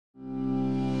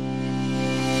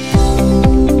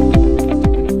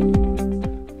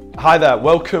Hi there,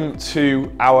 welcome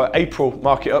to our April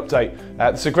market update.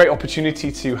 It's a great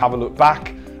opportunity to have a look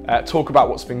back, talk about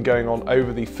what's been going on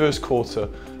over the first quarter,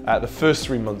 the first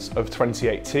 3 months of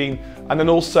 2018, and then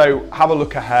also have a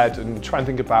look ahead and try and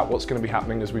think about what's going to be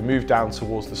happening as we move down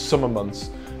towards the summer months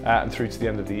and through to the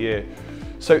end of the year.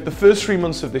 So the first 3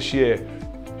 months of this year,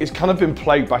 it's kind of been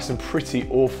plagued by some pretty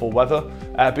awful weather,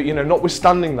 but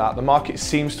notwithstanding that, the market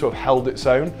seems to have held its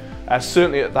own,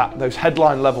 certainly at those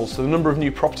headline levels. So the number of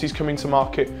new properties coming to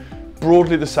market,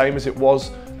 broadly the same as it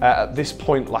was at this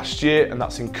point last year, and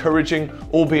that's encouraging,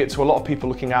 albeit to a lot of people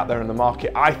looking out there in the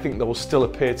market. I think there will still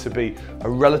appear to be a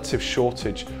relative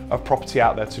shortage of property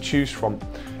out there to choose from.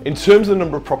 In terms of the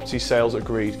number of property sales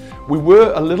agreed, we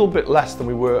were a little bit less than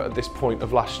we were at this point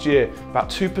of last year, about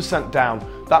 2% down.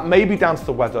 That may be down to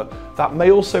the weather. That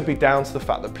may also be down to the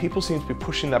fact that people seem to be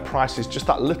pushing their prices just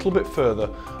that little bit further,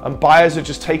 and buyers are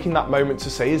just taking that moment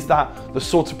to say, is that the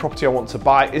sort of property I want to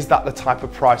buy? Is that the type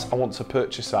of price I want to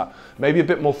purchase at? Maybe a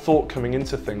bit more thought coming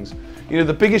into things.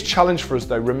 The biggest challenge for us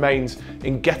though remains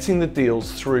in getting the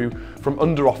deals through from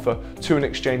under offer to an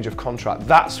exchange of contract.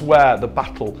 That's where the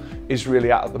battle is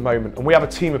really at the moment, and we have a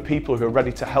team of people who are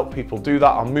ready to help people do that.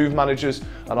 Our move managers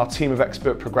and our team of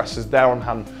expert progressors there on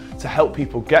hand to help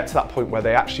people get to that point where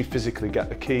they actually physically get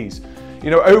the keys.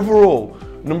 Overall,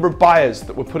 number of buyers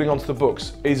that we're putting onto the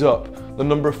books is up. The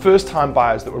number of first-time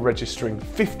buyers that we're registering,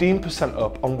 15%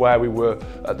 up on where we were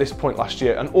at this point last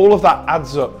year. And all of that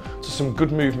adds up to some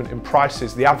good movement in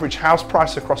prices. The average house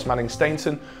price across Manning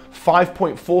Stainton,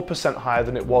 5.4% higher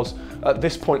than it was at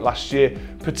this point last year,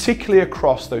 particularly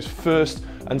across those first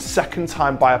and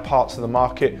second-time buyer parts of the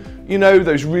market.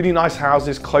 Those really nice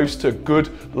houses close to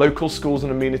good local schools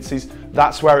and amenities,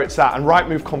 that's where it's at. And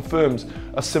Rightmove confirms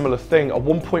a similar thing, a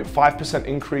 1.5%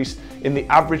 increase in the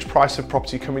average price of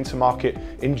property coming to market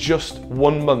in just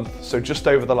 1 month, so just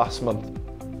over the last month.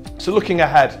 So looking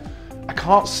ahead, I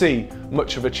can't see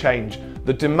much of a change.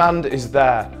 The demand is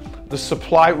there. The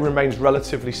supply remains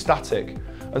relatively static.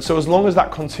 And so as long as that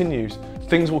continues,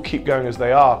 things will keep going as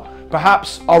they are.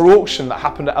 Perhaps our auction that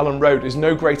happened at Ellen Road is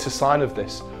no greater sign of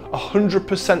this.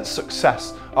 100%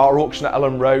 success at our auction at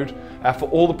Ellen Road for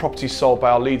all the properties sold by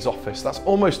our Leeds office. That's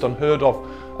almost unheard of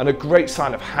and a great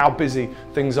sign of how busy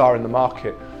things are in the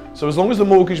market. So as long as the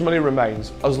mortgage money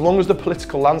remains, as long as the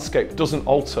political landscape doesn't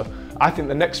alter, I think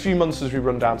the next few months as we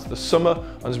run down to the summer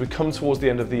and as we come towards the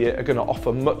end of the year are going to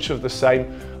offer much of the same.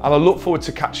 And I look forward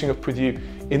to catching up with you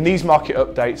in these market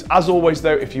updates. As always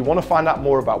though, if you want to find out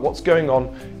more about what's going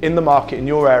on in the market in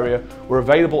your area, we're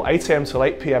available 8 AM till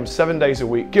 8 PM, 7 days a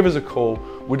week. Give us a call.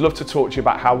 We'd love to talk to you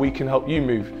about how we can help you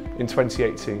move in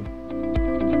 2018.